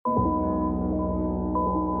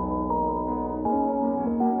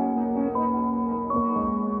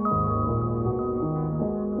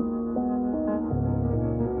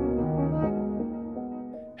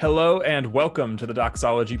Hello and welcome to the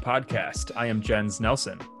Doxology Podcast. I am Jens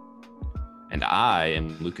Nelson. And I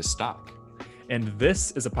am Lucas Stock. And this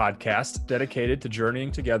is a podcast dedicated to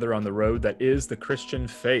journeying together on the road that is the Christian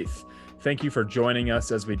faith. Thank you for joining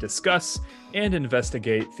us as we discuss and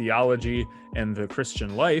investigate theology and the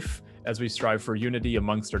Christian life as we strive for unity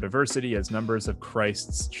amongst our diversity as members of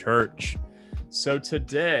Christ's church. So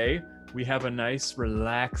today we have a nice,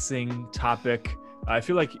 relaxing topic. I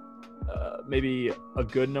feel like maybe a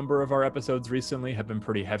good number of our episodes recently have been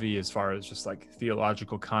pretty heavy as far as just like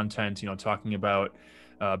theological content, talking about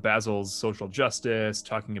Basil's social justice,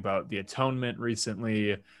 talking about the atonement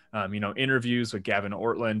recently, interviews with Gavin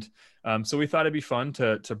Ortland. So we thought it'd be fun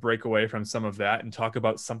to break away from some of that and talk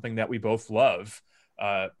about something that we both love.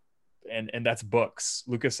 And that's books.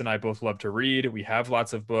 Lucas and I both love to read. We have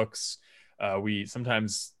lots of books. We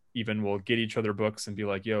sometimes even will get each other books and be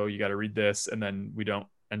like, yo, you got to read this. And then we don't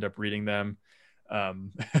end up reading them.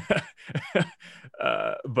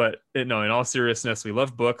 But in all seriousness, we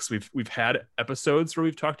love books. We've had episodes where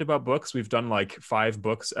we've talked about books. We've done like 5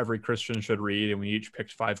 books every Christian should read, and we each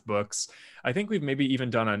picked 5 books. I think we've maybe even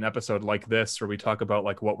done an episode like this where we talk about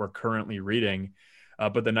like what we're currently reading.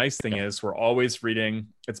 But the nice thing is we're always reading.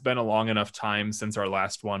 It's been a long enough time since our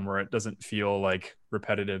last one where it doesn't feel like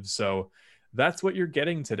repetitive. So that's what you're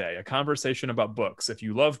getting today, a conversation about books. If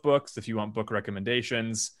you love books, if you want book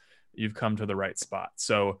recommendations, you've come to the right spot.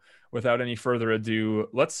 So without any further ado,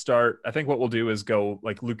 let's start. I think what we'll do is go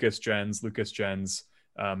like Lucas Jens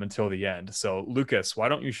until the end. So Lucas, why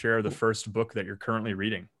don't you share the first book that you're currently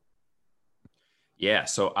reading? Yeah,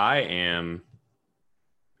 so I am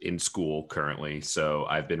in school currently. So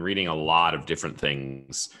I've been reading a lot of different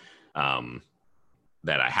things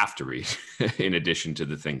that I have to read in addition to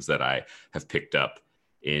the things that I have picked up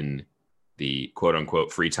in the quote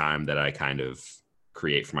unquote free time that I kind of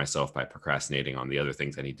create for myself by procrastinating on the other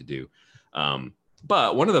things I need to do.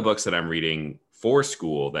 But one of the books that I'm reading for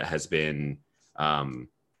school that has been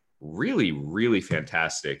really, really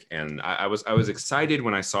fantastic. And I was excited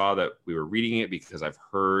when I saw that we were reading it because I've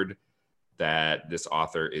heard that this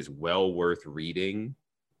author is well worth reading.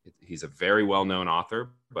 He's a very well-known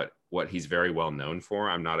author, but what he's very well known for,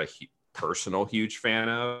 I'm not a personal huge fan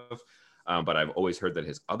of, but I've always heard that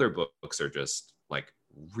his other books are just like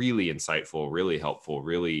really insightful, really helpful,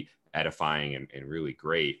 really edifying, and really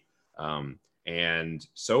great. And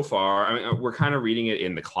so far, I mean, we're kind of reading it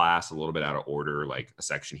in the class a little bit out of order, like a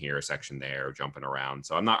section here, a section there, jumping around.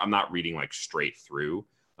 So I'm not reading like straight through,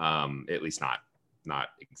 at least not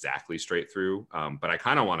exactly straight through. But I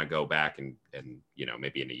kind of want to go back and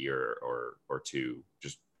maybe in a year or two,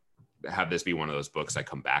 just have this be one of those books I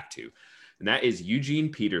come back to. And that is Eugene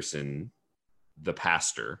Peterson, The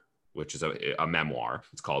Pastor, which is a memoir.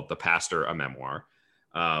 It's called The Pastor, a Memoir.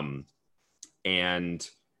 And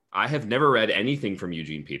I have never read anything from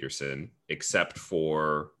Eugene Peterson except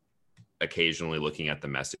for occasionally looking at The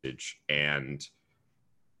Message. And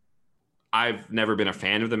I've never been a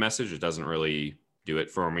fan of The Message. It doesn't really do it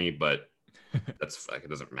for me, but that's like, it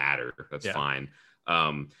doesn't matter. That's fine.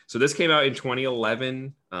 So this came out in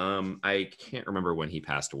 2011. I can't remember when he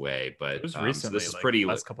passed away, but it was recently, so this is pretty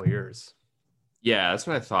last couple of years. Yeah, that's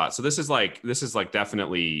what I thought. So this is like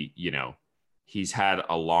definitely, he's had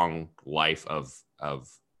a long life of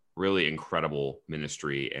really incredible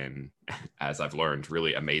ministry and, as I've learned,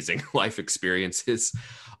 really amazing life experiences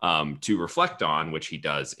to reflect on, which he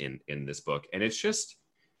does in this book. And it's just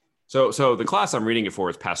so the class I'm reading it for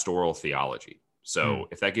is pastoral theology. So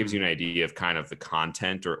if that gives you an idea of kind of the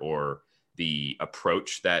content or the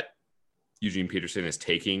approach that Eugene Peterson is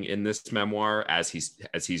taking in this memoir as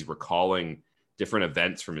he's recalling different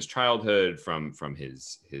events from his childhood, from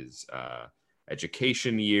his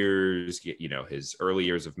education years, his early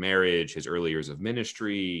years of marriage, his early years of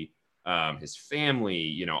ministry, his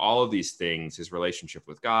family, all of these things, his relationship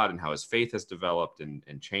with God and how his faith has developed and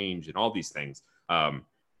changed and all these things.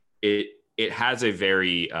 It has a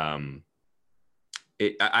very,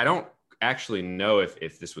 I don't actually know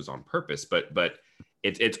if this was on purpose, but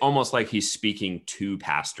it's almost like he's speaking to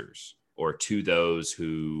pastors or to those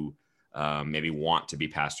who maybe want to be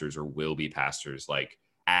pastors or will be pastors. Like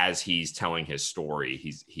as he's telling his story,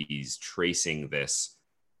 he's tracing this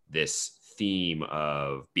theme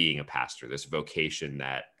of being a pastor, this vocation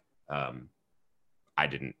that I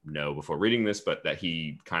didn't know before reading this, but that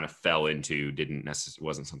he kind of fell into,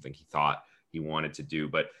 wasn't something he thought he wanted to do.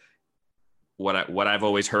 But what I've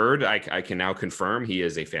always heard, I can now confirm, he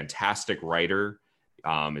is a fantastic writer.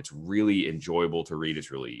 It's really enjoyable to read.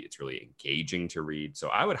 It's really engaging to read. So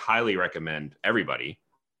I would highly recommend everybody.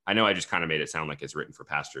 I know I just kind of made it sound like it's written for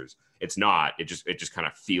pastors. It's not. It just kind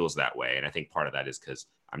of feels that way. And I think part of that is because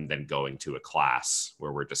I'm then going to a class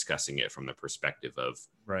where we're discussing it from the perspective of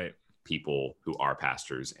Right. people who are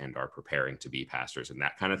pastors and are preparing to be pastors and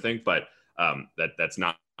that kind of thing. But that's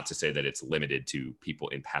not to say that it's limited to people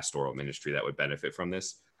in pastoral ministry that would benefit from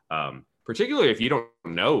this. Particularly if you don't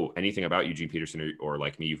know anything about Eugene Peterson, or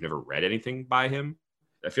like me, you've never read anything by him.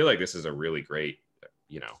 I feel like this is a really great,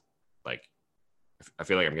 like, I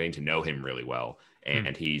feel like I'm getting to know him really well,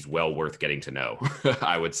 and he's well worth getting to know,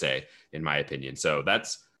 I would say, in my opinion. So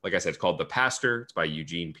that's, like I said, it's called The Pastor. It's by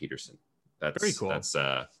Eugene Peterson. That's very cool. That's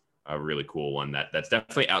a really cool one. That's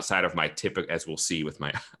definitely outside of my typical, as we'll see with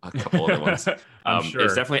my a couple other ones. I'm sure.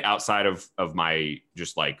 It's definitely outside of my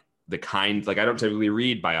just like the kind, like I don't typically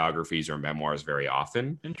read biographies or memoirs very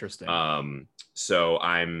often. Interesting. So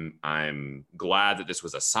I'm glad that this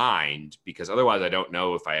was assigned, because otherwise I don't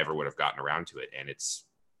know if I ever would have gotten around to it. And it's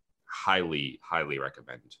highly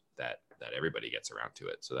recommend that everybody gets around to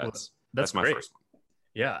it. So that's my first one.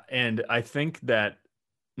 Yeah. And I think that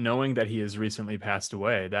knowing that he has recently passed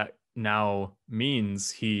away, that now means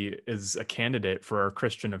he is a candidate for our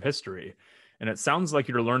Christian of history. And it sounds like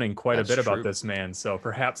you're learning quite a bit about this man. So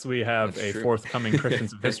perhaps we have a forthcoming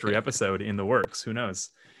Christians of history episode in the works. Who knows?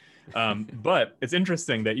 But it's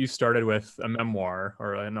interesting that you started with a memoir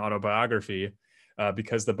or an autobiography,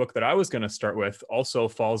 because the book that I was going to start with also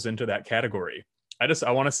falls into that category.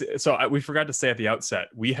 I want to say, so we forgot to say at the outset,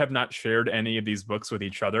 we have not shared any of these books with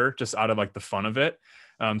each other, just out of like the fun of it.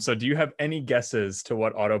 So do you have any guesses to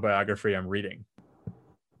what autobiography I'm reading?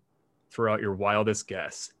 Throw out your wildest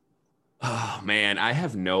guess. Oh man, I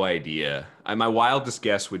have no idea. My wildest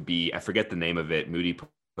guess would be, I forget the name of it. Moody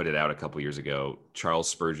put it out a couple years ago. Charles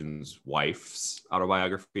Spurgeon's wife's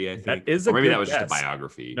autobiography, I think. That is or maybe that was just a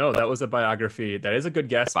biography. No, that was a biography. That is a good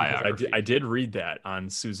guess. I did read that on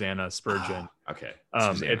Susanna Spurgeon. Okay.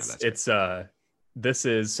 This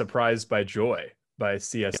is Surprised by Joy by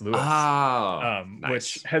C.S. Lewis. Nice.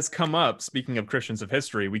 Which has come up. Speaking of Christians of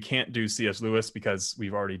history, we can't do C.S. Lewis because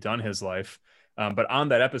we've already done his life. But on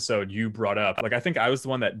that episode, you brought up, like, I think I was the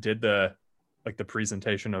one that did the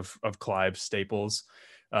presentation of Clive Staples.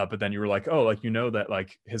 But then you were like, oh, like, that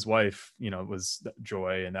like his wife, was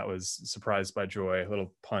Joy, and that was Surprised by Joy, a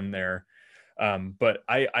little pun there. But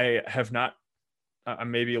I have not, I'm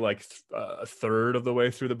maybe like a third of the way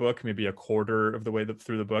through the book, maybe a quarter of the way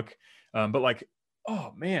through the book. But like,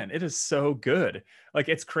 oh man, it is so good. Like,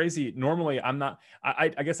 it's crazy. Normally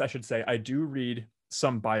I guess I should say I do read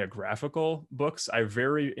some biographical books. I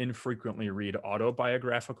very infrequently read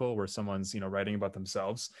autobiographical, where someone's, writing about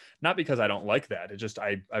themselves. Not because I don't like that. It just,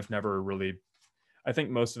 I've never really, I think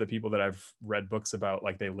most of the people that I've read books about,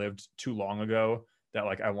 like, they lived too long ago that,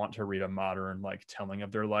 like, I want to read a modern, like, telling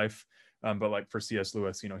of their life. But like for C.S.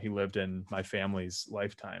 Lewis, he lived in my family's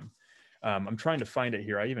lifetime. I'm trying to find it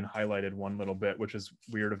here. I even highlighted one little bit, which is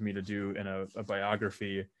weird of me to do in a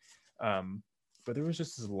biography. But there was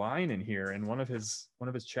just this line in here in one of his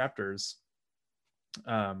chapters.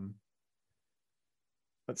 Let's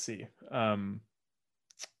see.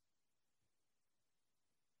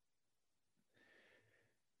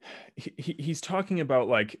 He's talking about,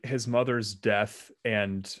 like, his mother's death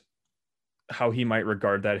and how he might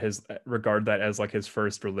regard that as like his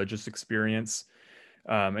first religious experience.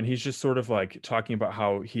 And he's just sort of like talking about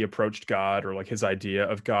how he approached God, or like his idea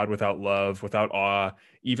of God, without love, without awe,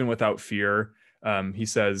 even without fear. He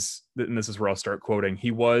says, and this is where I'll start quoting, "He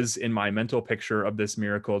was, in my mental picture of this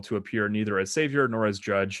miracle, to appear neither as savior nor as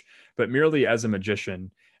judge, but merely as a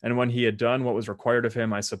magician. And when he had done what was required of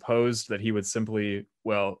him, I supposed that he would simply,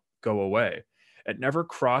 well, go away. It never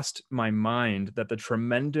crossed my mind that the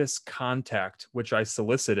tremendous contact which I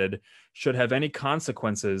solicited should have any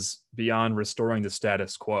consequences beyond restoring the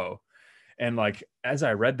status quo." And like, as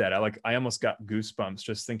I read that, I almost got goosebumps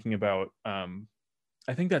just thinking about,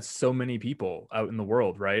 I think that's so many people out in the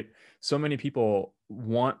world, right? So many people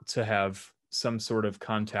want to have some sort of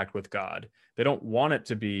contact with God. They don't want it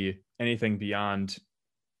to be anything beyond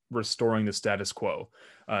restoring the status quo.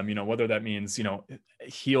 Whether that means,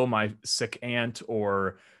 heal my sick aunt,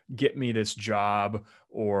 or get me this job,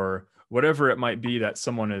 or whatever it might be that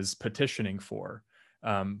someone is petitioning for.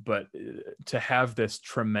 But to have this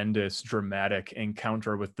tremendous, dramatic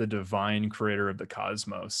encounter with the divine creator of the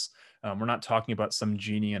cosmos, we're not talking about some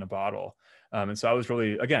genie in a bottle. And so I was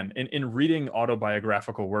really, again, in reading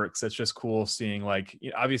autobiographical works, it's just cool seeing, like,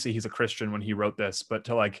 obviously he's a Christian when he wrote this, but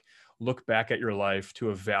to like look back at your life, to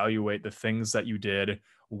evaluate the things that you did,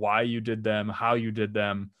 why you did them, how you did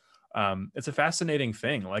them. It's a fascinating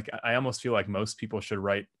thing. Like, I almost feel like most people should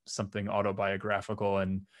write something autobiographical,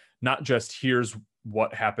 and not just here's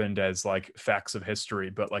what happened as like facts of history,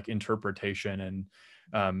 but like interpretation and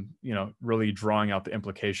really drawing out the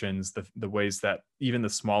implications, the ways that even the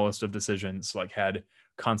smallest of decisions like had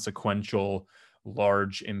consequential,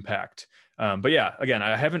 large impact. But yeah, again,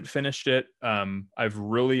 I haven't finished it. I've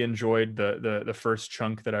really enjoyed the first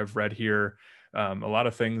chunk that I've read here. A lot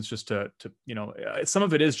of things just to some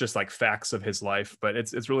of it is just like facts of his life, but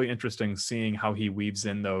it's really interesting seeing how he weaves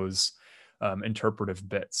in those interpretive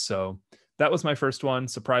bits. So that was my first one,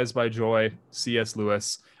 Surprised by Joy, C.S.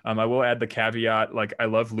 Lewis. I will add the caveat, like I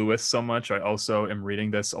love Lewis so much. I also am reading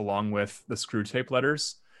this along with the Screw Tape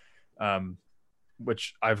Letters,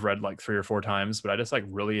 which I've read like 3 or 4 times, but I just like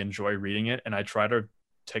really enjoy reading it. And I try to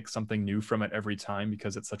take something new from it every time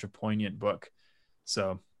because it's such a poignant book.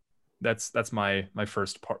 So that's my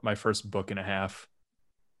first part, my first book and a half.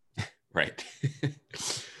 Right.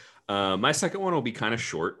 My second one will be kind of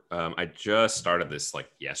short. I just started this like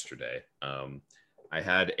yesterday. I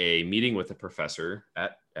had a meeting with a professor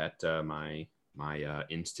at my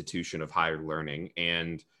institution of higher learning,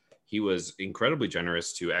 and he was incredibly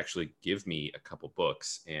generous to actually give me a couple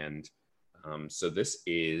books. And so this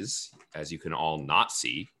is, as you can all not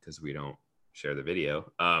see because we don't share the video,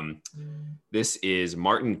 this is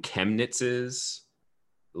Martin Chemnitz's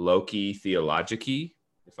Loci Theologici,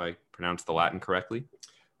 if I pronounced the Latin correctly,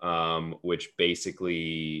 which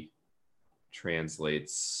basically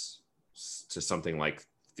translates to something like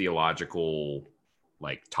theological,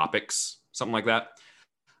 like topics, something like that.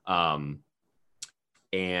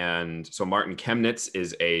 And so Martin Chemnitz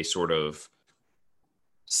is a sort of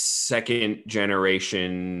second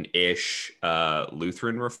generation-ish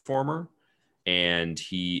Lutheran reformer. And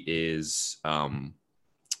he is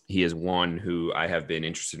one who I have been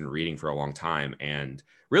interested in reading for a long time. And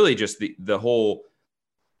really just the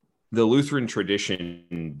Lutheran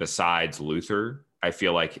tradition besides Luther, I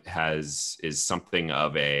feel like is something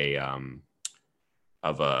of a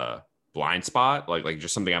blind spot, like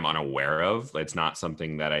just something I'm unaware of. It's not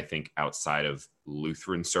something that I think outside of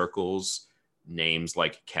Lutheran circles, names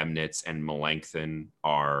like Chemnitz and Melanchthon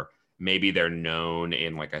are, maybe they're known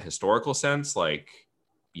in like a historical sense. Like,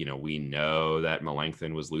 we know that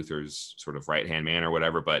Melanchthon was Luther's sort of right-hand man or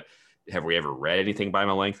whatever, but have we ever read anything by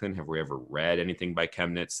Melanchthon? Have we ever read anything by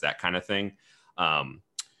Chemnitz? That kind of thing.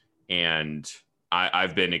 And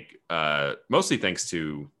I've been mostly thanks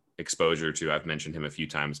to exposure to, I've mentioned him a few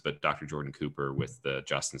times, but Dr. Jordan Cooper with the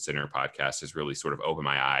Just and Sinner podcast has really sort of opened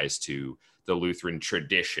my eyes to the Lutheran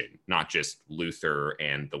tradition, not just Luther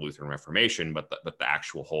and the Lutheran Reformation, but the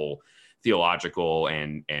actual whole theological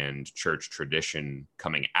and church tradition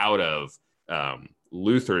coming out of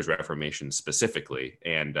Luther's Reformation specifically,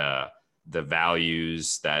 and the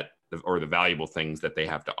values or the valuable things that they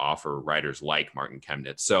have to offer writers like Martin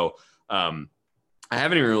Chemnitz. So I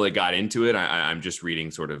haven't even really got into it. I'm just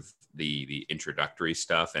reading sort of the introductory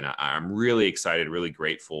stuff, and I'm really excited, really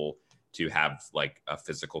grateful to have like a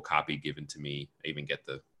physical copy given to me. I even get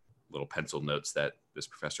the little pencil notes that this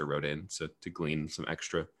professor wrote in, so to glean some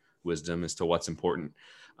extra wisdom as to what's important.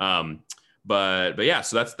 But yeah,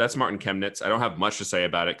 so that's Martin Chemnitz. I don't have much to say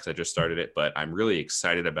about it because I just started it, but I'm really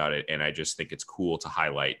excited about it, and I just think it's cool to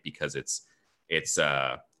highlight because it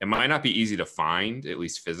might not be easy to find, at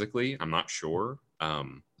least physically. I'm not sure,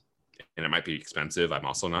 and it might be expensive. I'm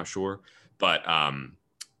also not sure, but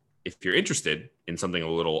if you're interested in something a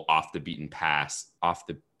little off the beaten path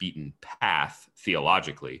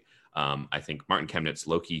theologically, I think Martin Chemnitz'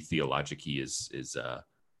 Loci Theologici is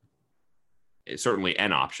certainly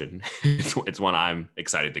an option. It's one I'm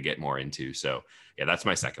excited to get more into. So yeah, that's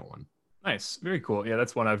my second one. Nice. Very cool. Yeah,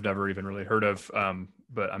 that's one I've never even really heard of,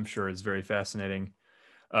 but I'm sure is very fascinating.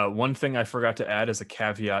 One thing I forgot to add as a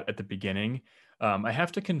caveat at the beginning, I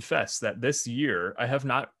have to confess that this year I have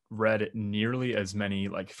not read nearly as many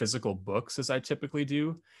like physical books as I typically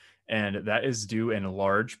do. And that is due in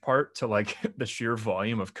large part to like the sheer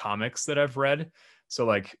volume of comics that I've read. So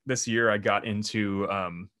like this year I got into,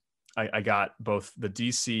 I got both the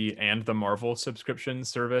DC and the Marvel subscription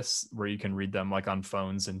service where you can read them like on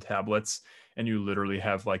phones and tablets. And you literally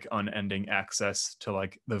have like unending access to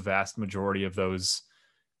like the vast majority of those,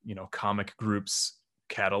 comic groups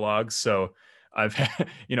catalogs. So I've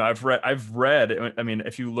read, I mean,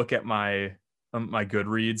 if you look at my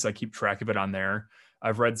Goodreads, I keep track of it on there.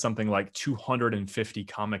 I've read something like 250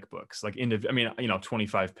 comic books, like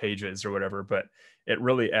 25 pages or whatever, but it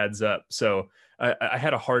really adds up. So I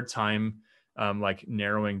had a hard time like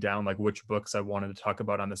narrowing down like which books I wanted to talk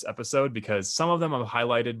about on this episode, because some of them I've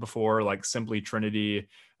highlighted before, like Simply Trinity.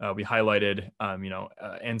 We highlighted,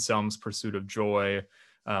 Anselm's Pursuit of Joy.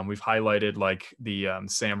 We've highlighted like the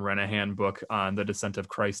Sam Renahan book on the descent of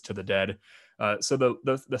Christ to the dead. So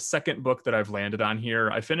the second book that I've landed on here,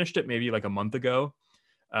 I finished it maybe like a month ago,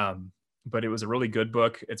 But it was a really good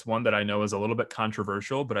book. It's one that I know is a little bit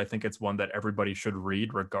controversial, but I think it's one that everybody should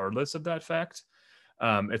read regardless of that fact.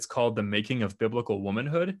 It's called The Making of Biblical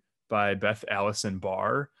Womanhood by Beth Allison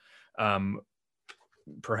Barr.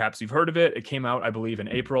 Perhaps you've heard of it. It came out, I believe, in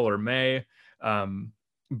April or May.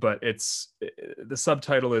 But the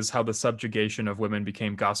subtitle is How the Subjugation of Women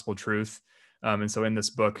Became Gospel Truth. And so in this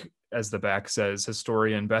book, as the back says,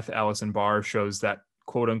 historian Beth Allison Barr shows that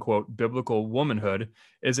quote unquote biblical womanhood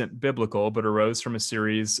isn't biblical, but arose from a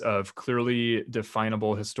series of clearly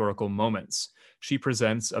definable historical moments. She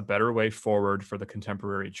presents a better way forward for the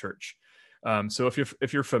contemporary church. So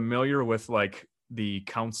if you're familiar with like the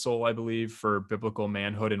Council, I believe, for Biblical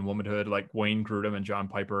Manhood and Womanhood, like Wayne Grudem and John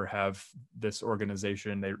Piper have this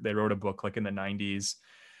organization. They wrote a book like in the 90s,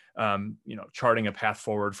 charting a path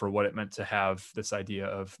forward for what it meant to have this idea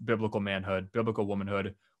of biblical manhood, biblical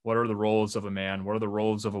womanhood. What are the roles of a man? What are the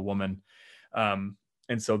roles of a woman? And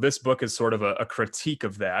so this book is sort of a critique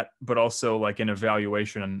of that, but also like an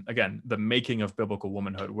evaluation. And again, the making of biblical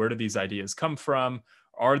womanhood. Where do these ideas come from?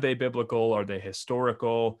 Are they biblical? Are they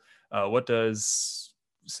historical? What does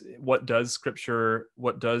scripture,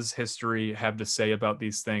 what does history have to say about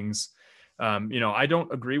these things? I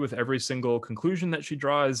don't agree with every single conclusion that she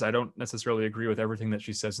draws. I don't necessarily agree with everything that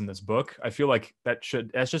she says in this book. I feel like that's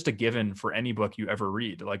just a given for any book you ever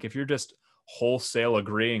read. Like if you're just wholesale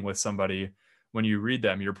agreeing with somebody when you read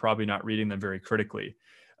them, you're probably not reading them very critically.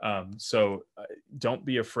 So don't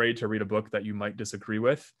be afraid to read a book that you might disagree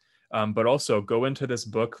with, but also go into this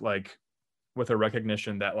book like with a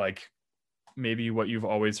recognition that like maybe what you've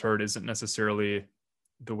always heard isn't necessarily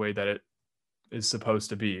the way that it is supposed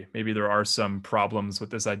to be. Maybe there are some problems with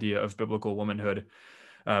this idea of biblical womanhood.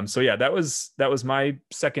 So yeah, that was my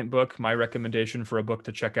second book, my recommendation for a book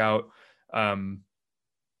to check out.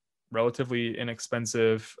 Relatively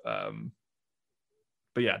inexpensive.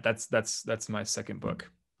 But yeah, that's my second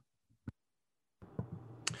book.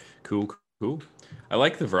 Cool. I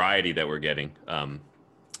like the variety that we're getting.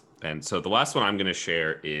 And so the last one I'm going to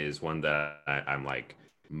share is one that I'm like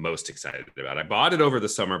most excited about. I bought it over the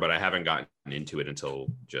summer, but I haven't gotten into it until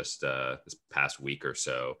just this past week or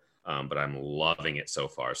so. But I'm loving it so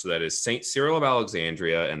far. So that is Saint Cyril of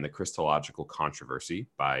Alexandria and the Christological Controversy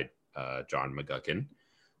by John McGuckin,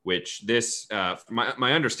 which this,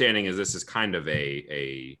 my understanding is this is kind of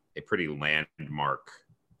a pretty landmark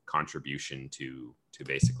contribution to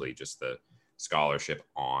basically just the scholarship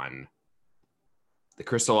on the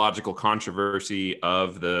Christological controversy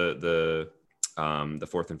of the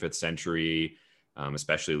 4th and 5th century,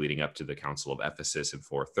 especially leading up to the Council of Ephesus in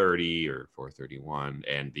 430 or 431,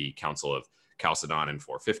 and the Council of Chalcedon in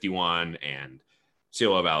 451, and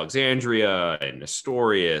Cyril of Alexandria and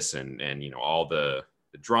Nestorius, and all the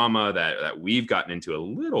drama that we've gotten into a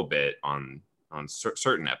little bit on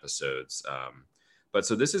certain episodes. But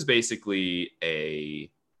so this is basically a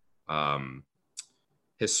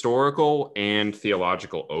historical and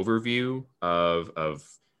theological overview of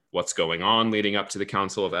what's going on leading up to the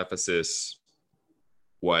Council of Ephesus.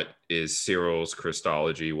 What is Cyril's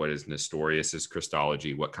Christology? What is Nestorius's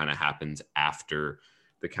Christology? What kind of happens after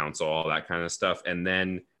the council? All that kind of stuff. And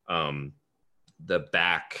then the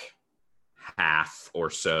back half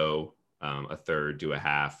or so, a third to a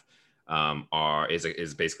half,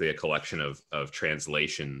 is basically a collection of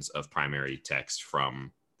translations of primary text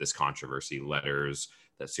from this controversy, letters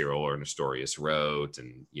that Cyril or Nestorius wrote,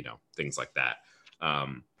 and things like that.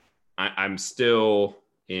 I'm still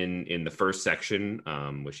in the first section,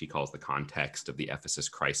 which he calls the context of the Ephesus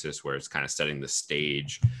crisis, where it's kind of setting the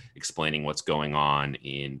stage, explaining what's going on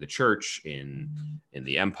in the church, in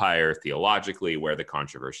the empire, theologically, where the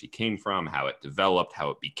controversy came from, how it developed,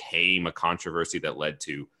 how it became a controversy that led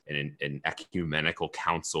to an ecumenical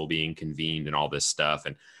council being convened, and all this stuff.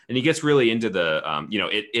 And he gets really into the,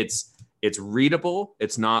 it's readable.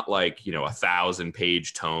 It's not like,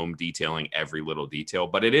 1,000-page tome detailing every little detail,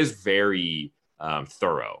 but it is very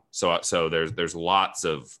thorough. So there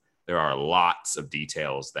are lots of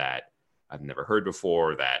details that I've never heard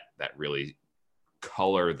before that really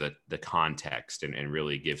color the context and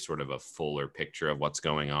really give sort of a fuller picture of what's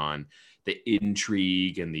going on, the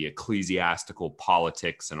intrigue and the ecclesiastical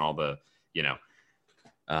politics and all the,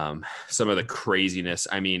 some of the craziness.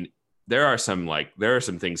 I mean, there are some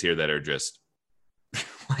things here that are just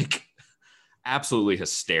like absolutely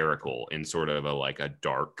hysterical in sort of a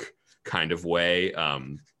dark kind of way,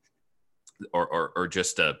 or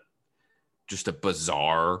just a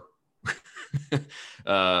bizarre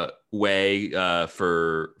way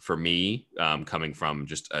for me, coming from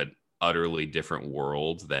just an utterly different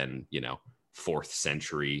world than 4th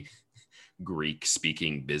century Greek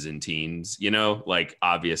speaking Byzantines, you know, like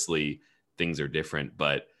obviously things are different,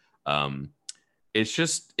 but it's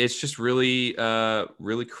just really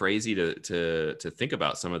really crazy to think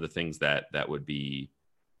about some of the things that would be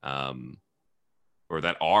or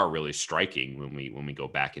that are really striking when we go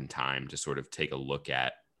back in time to sort of take a look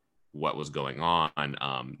at what was going on.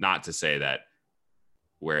 Not to say that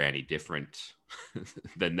we're any different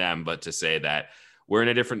than them, but to say that we're in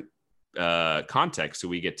a different context. So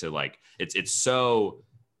we get to like, it's so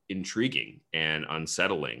intriguing and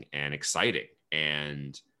unsettling and exciting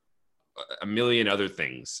and a million other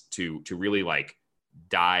things to really like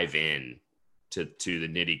dive in to the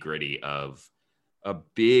nitty gritty of a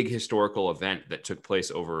big historical event that took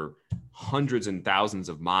place over hundreds and thousands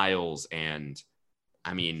of miles. And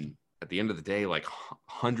I mean, at the end of the day, like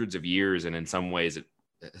hundreds of years. And in some ways it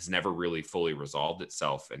has never really fully resolved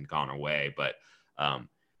itself and gone away. But, and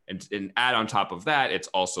add on top of that, it's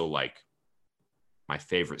also like my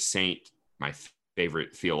favorite saint, my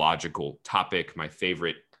favorite theological topic, my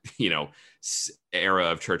favorite, you know, era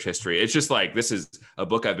of church history. It's just like, this is a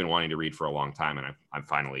book I've been wanting to read for a long time. And I've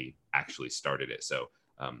finally actually started it. So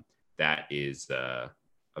that is a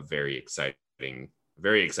very exciting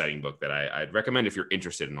book that I'd recommend if you're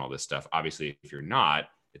interested in all this stuff. Obviously, if you're not,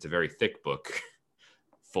 it's a very thick book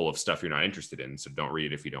full of stuff you're not interested in. So don't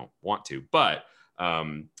read it if you don't want to. But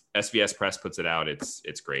SVS Press puts it out.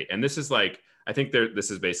 It's great. And this is like, I think this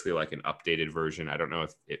is basically like an updated version. I don't know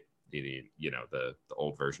if you know, the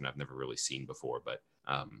old version I've never really seen before, but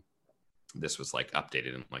this was like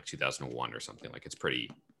updated in like 2001 or something. Like this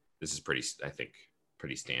is pretty, I think,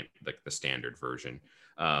 pretty standard, like the standard version.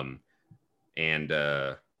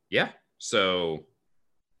 Yeah, so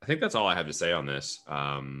I think that's all I have to say on this.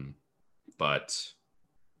 But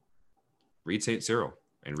read St. Cyril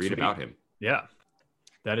and read about him. Yeah,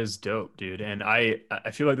 that is dope, dude. And I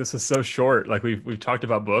feel like this is so short. Like we've talked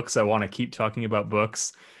about books. I want to keep talking about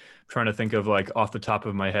books. I'm trying to think of like off the top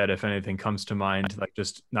of my head, if anything comes to mind, like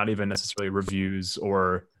just not even necessarily reviews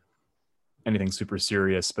or anything super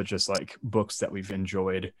serious, but just like books that we've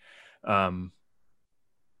enjoyed.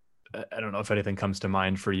 I don't know if anything comes to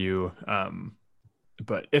mind for you.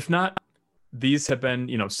 But if not, these have been,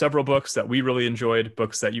 you know, several books that we really enjoyed,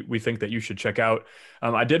 books that we think that you should check out.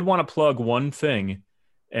 I did want to plug one thing,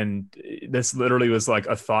 and this literally was like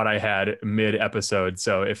a thought I had mid episode.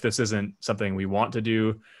 So if this isn't something we want to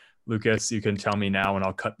do, Lucas, you can tell me now and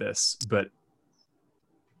I'll cut this, but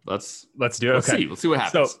let's do it. Okay. Let's see what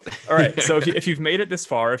happens. So, all right. So if you've made it this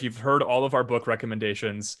far, if you've heard all of our book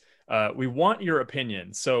recommendations, we want your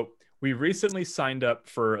opinion. So we recently signed up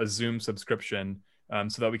for a Zoom subscription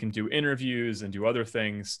so that we can do interviews and do other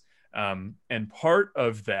things. And part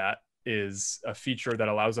of that is a feature that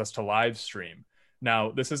allows us to live stream.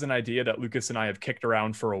 Now, this is an idea that Lucas and I have kicked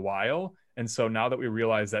around for a while. And so now that we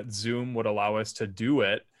realize that Zoom would allow us to do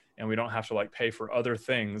it and we don't have to like pay for other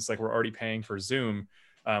things, like we're already paying for Zoom.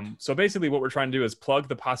 So basically what we're trying to do is plug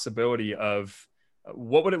the possibility of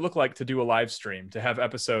what would it look like to do a live stream, to have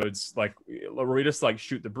episodes like where we just like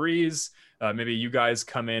shoot the breeze. Maybe you guys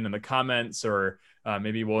come in the comments, or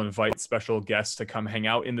maybe we'll invite special guests to come hang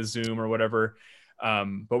out in the Zoom or whatever.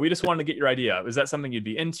 But we just wanted to get your idea. Is that something you'd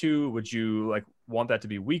be into? Would you like want that to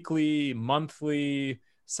be weekly, monthly,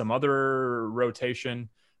 some other rotation?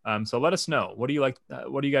 So let us know. What do you like?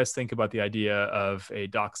 What do you guys think about the idea of a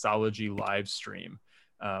doxology live stream?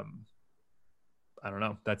 I don't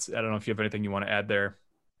know. I don't know if you have anything you want to add there.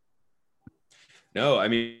 No, I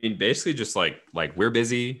mean, basically just like we're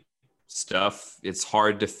busy stuff. It's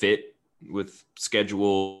hard to fit with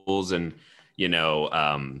schedules, and, you know,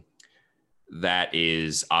 that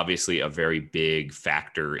is obviously a very big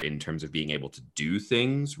factor in terms of being able to do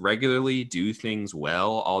things regularly, do things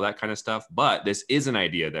well, all that kind of stuff. But this is an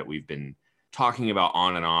idea that we've been talking about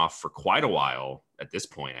on and off for quite a while at this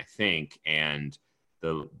point, I think. And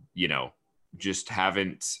just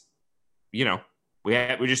haven't, we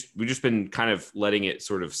just been kind of letting it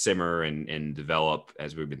sort of simmer and develop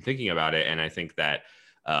as we've been thinking about it. And I think that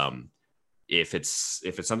if it's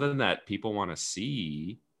something that people want to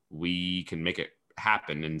see, we can make it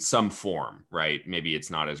happen in some form, right? Maybe it's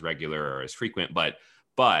not as regular or as frequent, but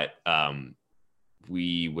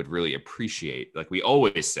we would really appreciate, like we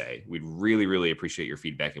always say, we'd really, really appreciate your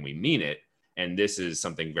feedback, and we mean it. And this is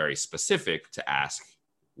something very specific to ask.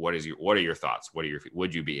 What are your thoughts?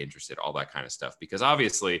 Would you be interested? All that kind of stuff. Because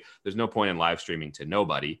obviously there's no point in live streaming to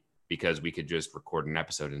nobody, because we could just record an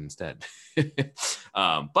episode instead.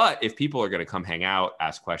 But if people are going to come hang out,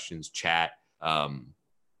 ask questions, chat, that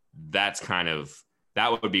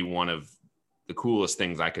would be one of the coolest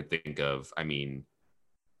things I could think of. I mean,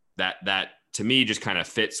 that to me just kind of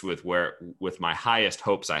fits with my highest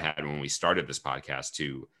hopes I had when we started this podcast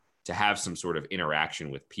to have some sort of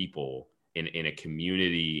interaction with people in a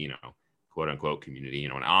community, quote unquote community,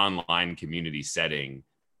 an online community setting,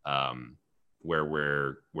 where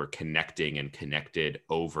we're connecting and connected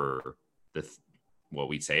over what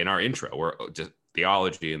we'd say in our intro, or just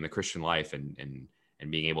theology and the Christian life, and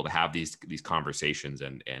being able to have these conversations,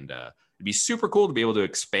 and it'd be super cool to be able to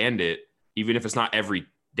expand it, even if it's not every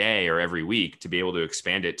day or every week, to be able to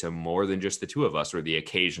expand it to more than just the two of us or the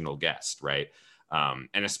occasional guest, right?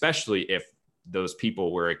 And especially if those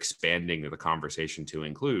people we're expanding the conversation to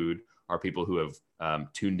include are people who have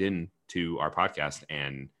tuned in to our podcast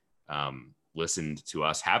and listened to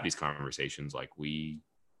us have these conversations. Like, we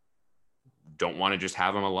don't want to just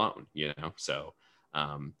have them alone, So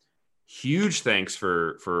huge thanks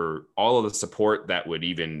for all of the support that would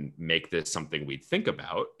even make this something we'd think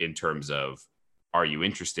about in terms of, are you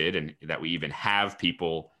interested? And that we even have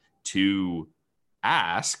people to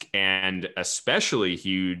ask. And especially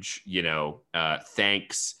huge,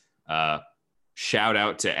 thanks, shout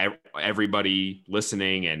out to everybody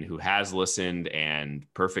listening and who has listened, and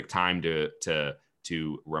perfect time to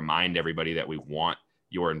remind everybody that we want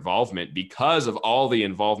your involvement because of all the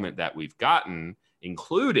involvement that we've gotten,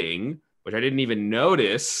 including, which I didn't even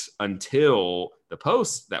notice until the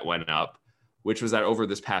post that went up, which was that over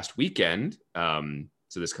this past weekend,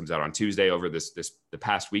 so this comes out on Tuesday, over the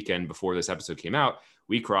past weekend before this episode came out,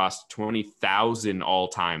 we crossed 20,000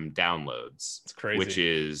 all-time downloads. It's crazy. Which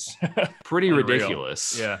is pretty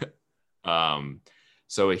ridiculous. Yeah.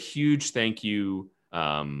 So a huge thank you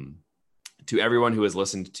to everyone who has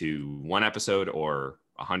listened to one episode or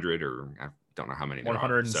 100, or I don't know how many,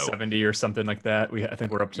 170 or something like that. I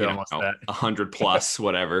think we're up to almost that 100 plus,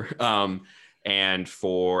 whatever. And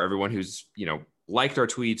for everyone who's, liked our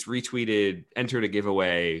tweets, retweeted, entered a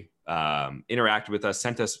giveaway, interacted with us,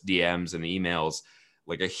 sent us DMs and emails,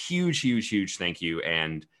 like a huge, huge, huge thank you.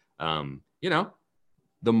 And,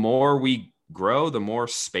 the more we grow, the more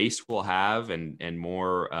space we'll have, and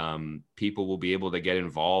more people will be able to get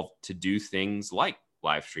involved to do things like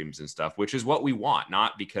live streams and stuff, which is what we want,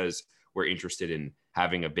 not because we're interested in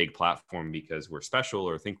having a big platform because we're special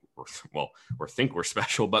or think we're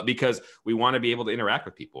special, but because we want to be able to interact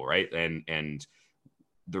with people, right? And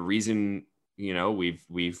the reason, we've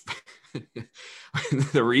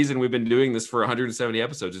the reason we've been doing this for 170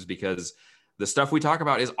 episodes is because the stuff we talk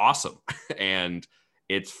about is awesome. And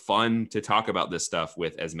it's fun to talk about this stuff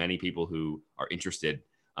with as many people who are interested,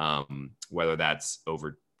 whether that's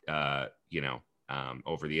over, over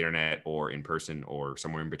the internet or in person or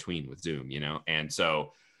somewhere in between with Zoom, And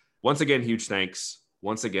so once again, huge thanks.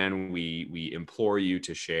 Once again, we implore you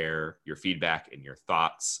to share your feedback and your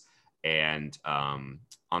thoughts. And on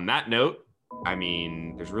that note,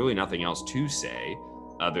 there's really nothing else to say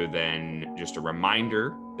other than just a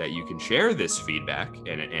reminder that you can share this feedback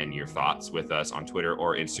and your thoughts with us on Twitter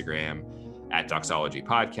or Instagram at Doxology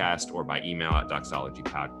Podcast, or by email at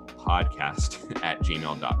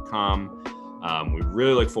doxologypodcast@gmail.com. We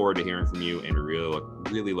really look forward to hearing from you, and we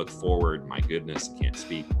really look forward, my goodness, I can't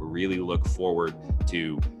speak. We really look forward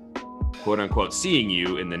to, quote unquote, seeing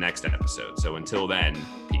you in the next episode. So until then,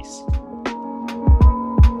 peace.